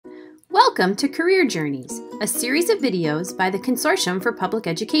Welcome to Career Journeys, a series of videos by the Consortium for Public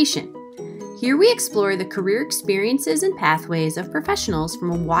Education. Here we explore the career experiences and pathways of professionals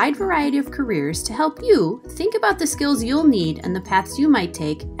from a wide variety of careers to help you think about the skills you'll need and the paths you might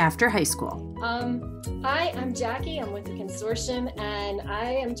take after high school. Hi, I'm Jackie. I'm with the Consortium, and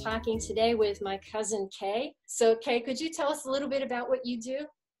I am talking today with my cousin, Kay. So, Kay, could you tell us a little bit about what you do?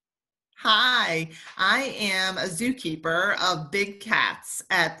 Hi, I am a zookeeper of big cats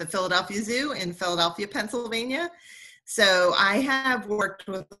at the Philadelphia Zoo in Philadelphia, Pennsylvania. So I have worked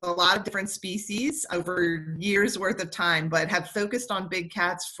with a lot of different species over years worth of time, but have focused on big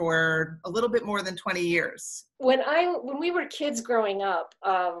cats for a little bit more than 20 years. When we were kids growing up,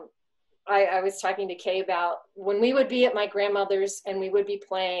 I was talking to Kay about when we would be at my grandmother's and we would be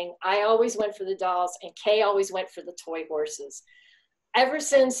playing, I always went for the dolls and Kay always went for the toy horses. Ever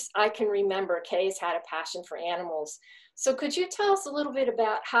since I can remember, Kay's had a passion for animals. So could you tell us a little bit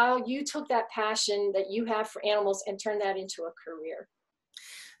about how you took that passion that you have for animals and turned that into a career?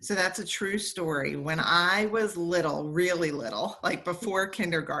 So that's a true story. When I was little, really little, like before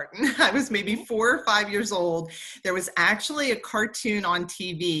kindergarten, I was maybe 4 or 5 years old. There was actually a cartoon on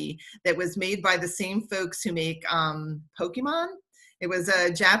TV that was made by the same folks who make Pokemon. It was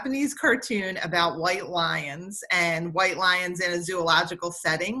a Japanese cartoon about white lions and white lions in a zoological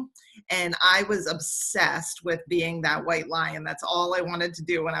setting. And I was obsessed with being that white lion. That's all I wanted to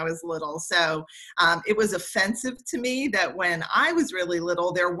do when I was little. So it was offensive to me that when I was really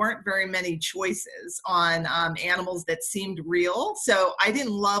little, there weren't very many choices on animals that seemed real. So I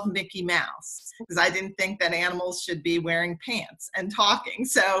didn't love Mickey Mouse because I didn't think that animals should be wearing pants and talking.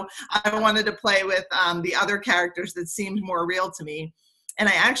 So I wanted to play with the other characters that seemed more real to me. And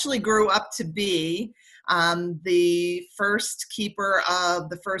I actually grew up to be the first keeper of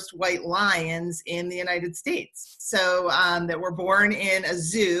the first white lions in the United States. So that were born in a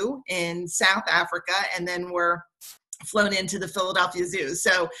zoo in South Africa and then were flown into the Philadelphia Zoo.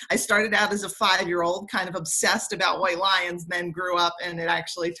 So I started out as a 5-year-old, kind of obsessed about white lions, then grew up and it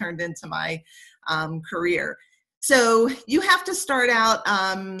actually turned into my career. So you have to start out,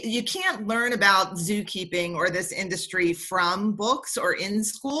 you can't learn about zookeeping or this industry from books or in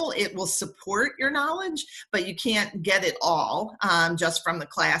school. It will support your knowledge, but you can't get it all just from the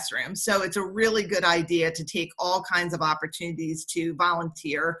classroom. So it's a really good idea to take all kinds of opportunities to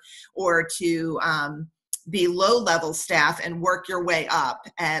volunteer or to be low-level staff and work your way up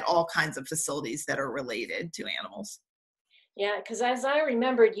at all kinds of facilities that are related to animals. Yeah, because as I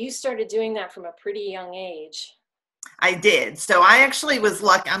remembered, you started doing that from a pretty young age. I did. So I actually was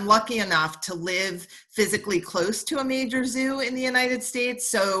I'm lucky enough to live physically close to a major zoo in the United States.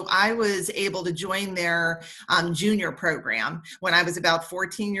 So I was able to join their junior program when I was about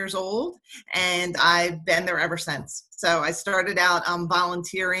 14 years old, and I've been there ever since. So I started out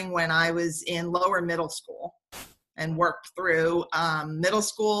volunteering when I was in lower middle school and worked through middle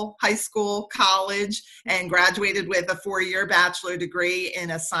school, high school, college, and graduated with a 4-year bachelor degree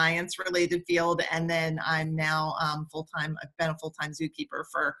in a science-related field. And then I'm now full-time. I've been a full-time zookeeper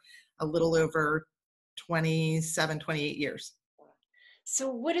for a little over 27, 28 years. So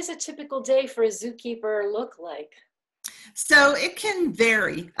what does a typical day for a zookeeper look like? So it can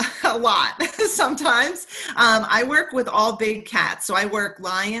vary a lot sometimes. I work with all big cats. So I work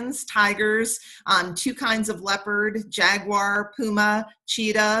lions, tigers, 2 kinds of leopard, jaguar, puma,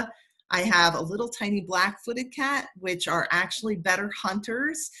 cheetah. I have a little tiny black-footed cat, which are actually better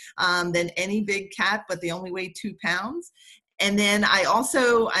hunters than any big cat, but they only weigh 2 pounds. And then I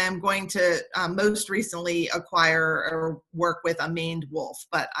also am going to most recently acquire or work with a maned wolf,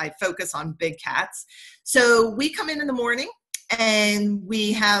 but I focus on big cats. So we come in the morning and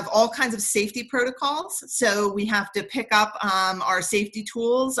we have all kinds of safety protocols. So we have to pick up our safety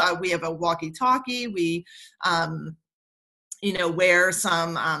tools. We have a walkie-talkie. We wear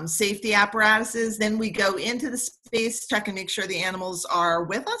some safety apparatuses. Then we go into the space, check and make sure the animals are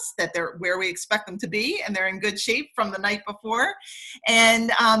with us, that they're where we expect them to be, and they're in good shape from the night before.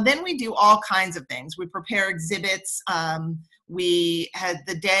 And then we do all kinds of things. We prepare exhibits. The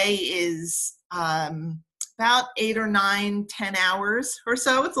day is about 8 or 9, 10 hours or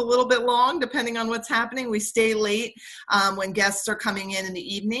so. It's a little bit long depending on what's happening. We stay late when guests are coming in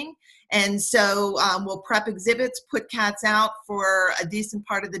the evening. And so we'll prep exhibits, put cats out for a decent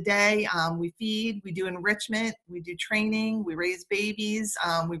part of the day. We feed, we do enrichment, we do training, we raise babies,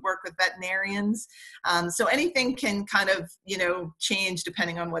 we work with veterinarians. So anything can kind of, change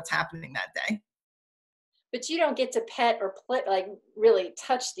depending on what's happening that day. But you don't get to pet or play, like really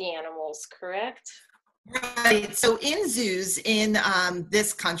touch the animals, correct? Right. So in zoos in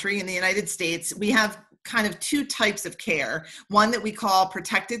this country, in the United States, we have kind of two types of care, one that we call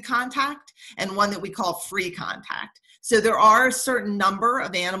protected contact and one that we call free contact. So there are a certain number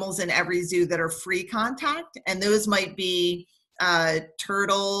of animals in every zoo that are free contact, and those might be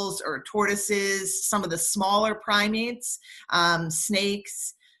turtles or tortoises, some of the smaller primates,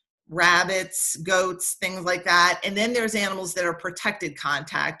 snakes, rabbits, goats, things like that. And then there's animals that are protected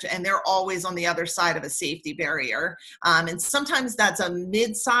contact, and they're always on the other side of a safety barrier. And sometimes that's a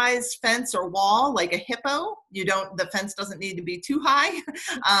mid-sized fence or wall, like a hippo. The fence doesn't need to be too high.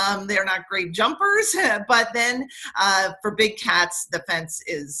 They're not great jumpers, but then for big cats, the fence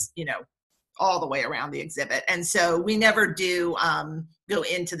is, all the way around the exhibit. And so we never do go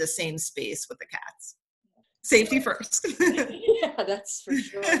into the same space with the cats. Safety first. Yeah, that's for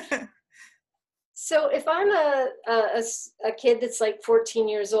sure. So if I'm a kid that's like 14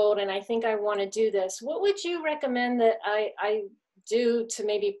 years old and I think I want to do this, what would you recommend that I do to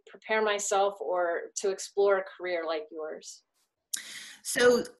maybe prepare myself or to explore a career like yours?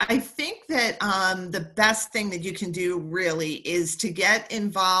 So I think that the best thing that you can do really is to get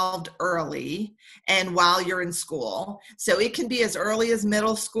involved early and while you're in school. So it can be as early as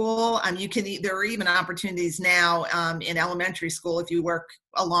middle school. There are even opportunities now in elementary school if you work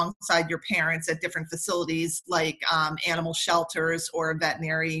alongside your parents at different facilities like animal shelters or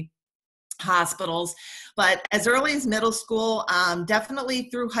veterinary hospitals, but as early as middle school, definitely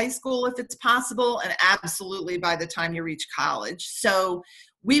through high school if it's possible, and absolutely by the time you reach college. So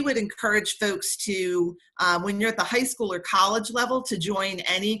we would encourage folks to, when you're at the high school or college level, to join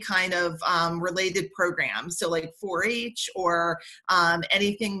any kind of related program. So like 4-H or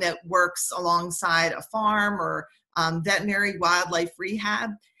anything that works alongside a farm or veterinary wildlife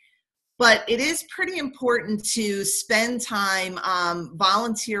rehab. But it is pretty important to spend time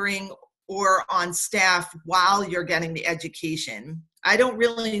volunteering or on staff while you're getting the education. I don't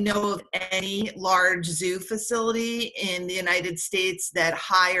really know of any large zoo facility in the United States that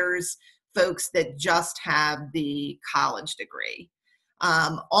hires folks that just have the college degree.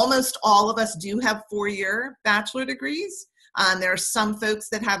 Almost all of us do have 4-year bachelor degrees. There are some folks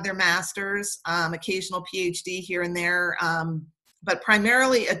that have their master's, occasional PhD here and there, but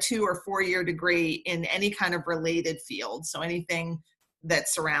primarily a 2 or 4-year degree in any kind of related field. So anything that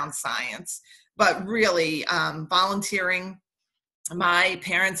surrounds science, but really volunteering. My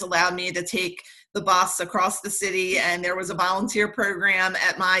parents allowed me to take the bus across the city, and there was a volunteer program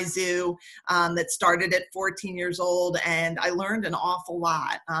at my zoo that started at 14 years old, and I learned an awful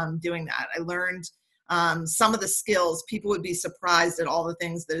lot doing that. I learned some of the skills. People would be surprised at all the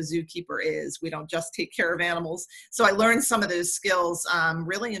things that a zookeeper is. We don't just take care of animals. So I learned some of those skills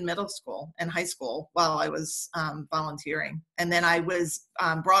really in middle school and high school while I was volunteering. And then I was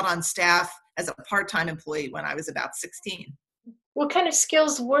brought on staff as a part-time employee when I was about 16. What kind of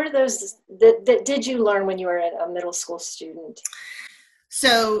skills were those that did you learn when you were a middle school student?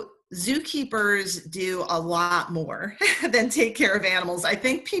 So zookeepers do a lot more than take care of animals. I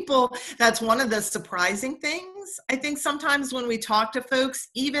think that's one of the surprising things. I think sometimes when we talk to folks,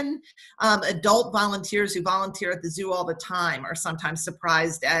 even adult volunteers who volunteer at the zoo all the time are sometimes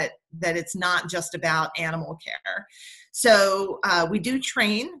surprised at that it's not just about animal care. So we do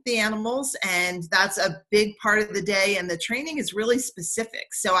train the animals, and that's a big part of the day, and the training is really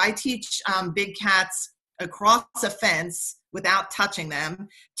specific. So I teach big cats across a fence without touching them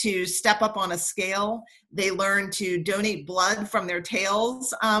to step up on a scale. They learn to donate blood from their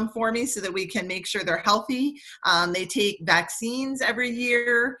tails for me so that we can make sure they're healthy. They take vaccines every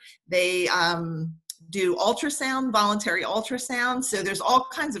year. They do ultrasound, voluntary ultrasound. So there's all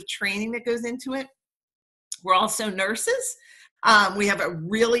kinds of training that goes into it. We're also nurses. We have a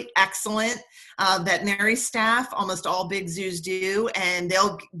really excellent veterinary staff. Almost all big zoos do, and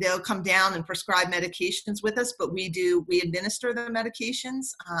they'll come down and prescribe medications with us. But we administer the medications,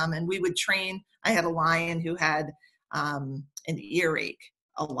 and we would train. I had a lion who had an earache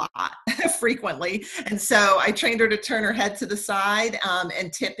a lot frequently, and so I trained her to turn her head to the side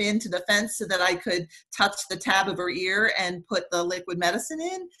and tip into the fence so that I could touch the tab of her ear and put the liquid medicine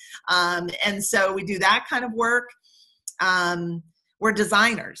in. And so we do that kind of work. We're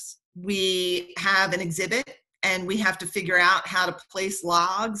designers. We have an exhibit, and we have to figure out how to place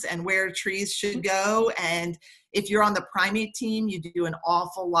logs and where trees should go. And if you're on the primate team, you do an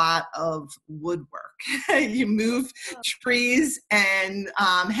awful lot of woodwork. You move trees and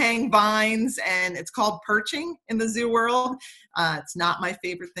hang vines, and it's called perching in the zoo world. It's not my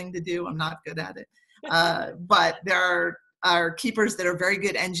favorite thing to do. I'm not good at it. But there are keepers that are very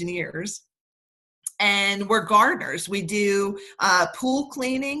good engineers. And we're gardeners. We do pool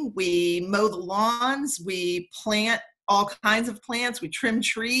cleaning, we mow the lawns, we plant all kinds of plants. We trim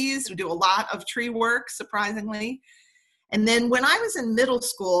trees. We do a lot of tree work, surprisingly. And then when I was in middle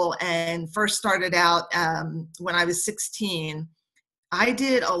school and first started out when I was 16, I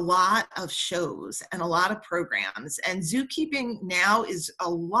did a lot of shows and a lot of programs. And zookeeping now is a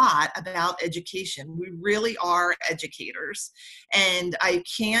lot about education. We really are educators. And I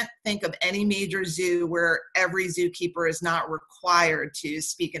can't think of any major zoo where every zookeeper is not required to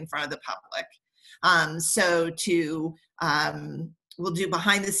speak in front of the public. We'll do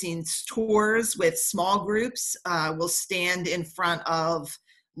behind the scenes tours with small groups. We'll stand in front of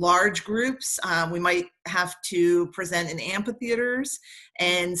large groups. We might have to present in amphitheaters.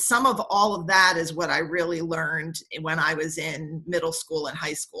 And some of all of that is what I really learned when I was in middle school and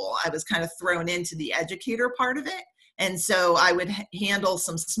high school. I was kind of thrown into the educator part of it. And so I would handle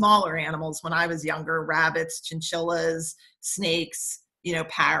some smaller animals when I was younger: rabbits, chinchillas, snakes,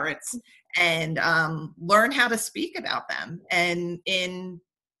 parrots, and learn how to speak about them. And in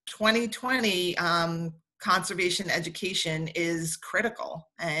 2020, conservation education is critical,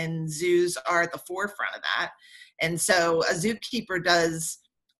 and zoos are at the forefront of that. And so a zookeeper does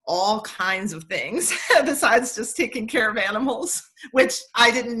all kinds of things besides just taking care of animals, which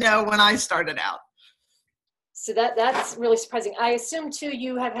I didn't know when I started out. So that's really surprising. I assume too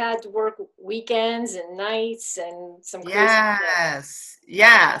you have had to work weekends and nights and some crazy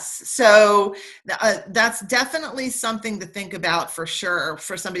Yes. So that's definitely something to think about for sure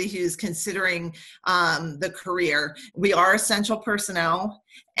for somebody who's considering the career. We are essential personnel,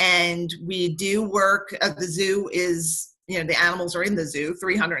 and we do work. The zoo is, the animals are in the zoo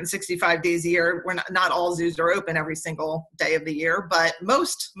 365 days a year. We're not all zoos are open every single day of the year, but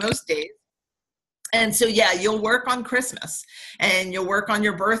most days. And so, you'll work on Christmas, and you'll work on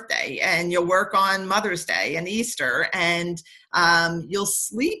your birthday, and you'll work on Mother's Day and Easter, and you'll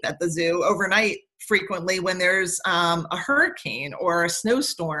sleep at the zoo overnight frequently when there's a hurricane or a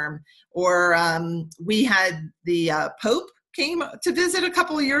snowstorm. Or we had the Pope came to visit a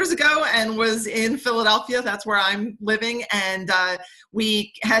couple of years ago and was in Philadelphia. That's where I'm living. And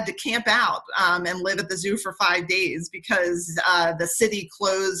we had to camp out and live at the zoo for 5 days because the city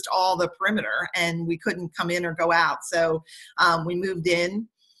closed all the perimeter and we couldn't come in or go out. So we moved in,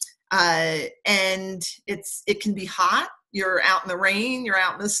 and it can be hot. You're out in the rain, you're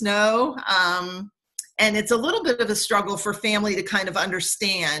out in the snow. And it's a little bit of a struggle for family to kind of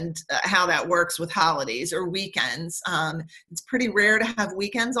understand how that works with holidays or weekends. It's pretty rare to have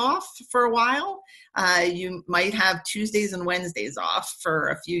weekends off for a while. You might have Tuesdays and Wednesdays off for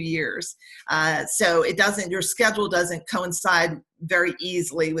a few years. So your schedule doesn't coincide very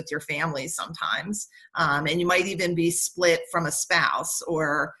easily with your family sometimes. And you might even be split from a spouse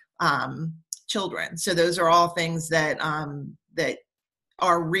or children. So those are all things that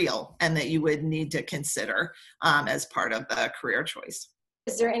are real and that you would need to consider as part of the career choice.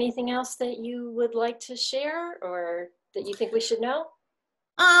 Is there anything else that you would like to share or that you think we should know?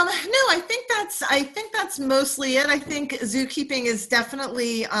 No, I think that's mostly it. I think zookeeping is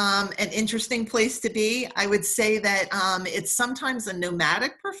definitely an interesting place to be. I would say that it's sometimes a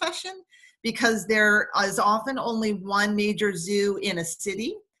nomadic profession because there is often only one major zoo in a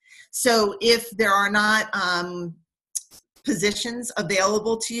city. So if there are not positions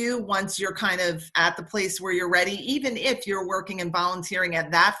available to you once you're kind of at the place where you're ready, even if you're working and volunteering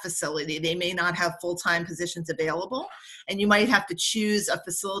at that facility, they may not have full-time positions available, and you might have to choose a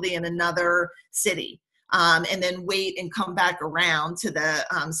facility in another city and then wait and come back around to the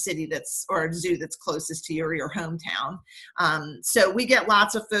city or zoo that's closest to you or your hometown. So we get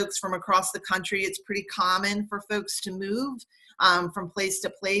lots of folks from across the country. It's pretty common for folks to move from place to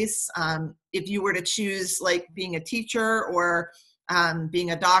place. If you were to choose like being a teacher or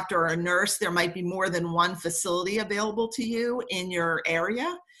being a doctor or a nurse, there might be more than one facility available to you in your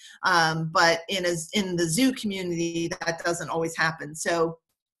area. But in the zoo community, that doesn't always happen. So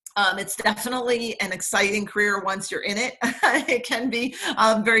it's definitely an exciting career once you're in it. It can be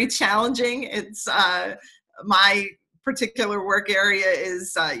very challenging. It's my particular work area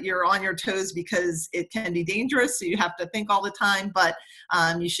is you're on your toes because it can be dangerous, so you have to think all the time, but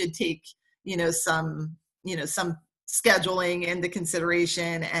you should take some scheduling into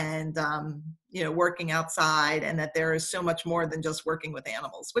consideration and working outside, and that there is so much more than just working with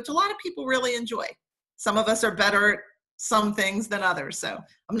animals, which a lot of people really enjoy. Some of us are better at some things than others. So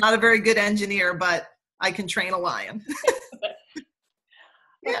I'm not a very good engineer, but I can train a lion.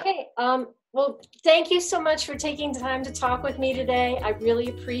 Yeah. Okay. Well, thank you so much for taking time to talk with me today. I really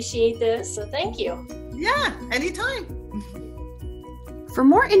appreciate this. So thank you. Yeah, anytime. For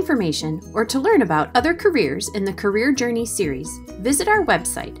more information or to learn about other careers in the Career Journey series, visit our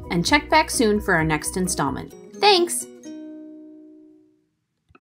website and check back soon for our next installment. Thanks!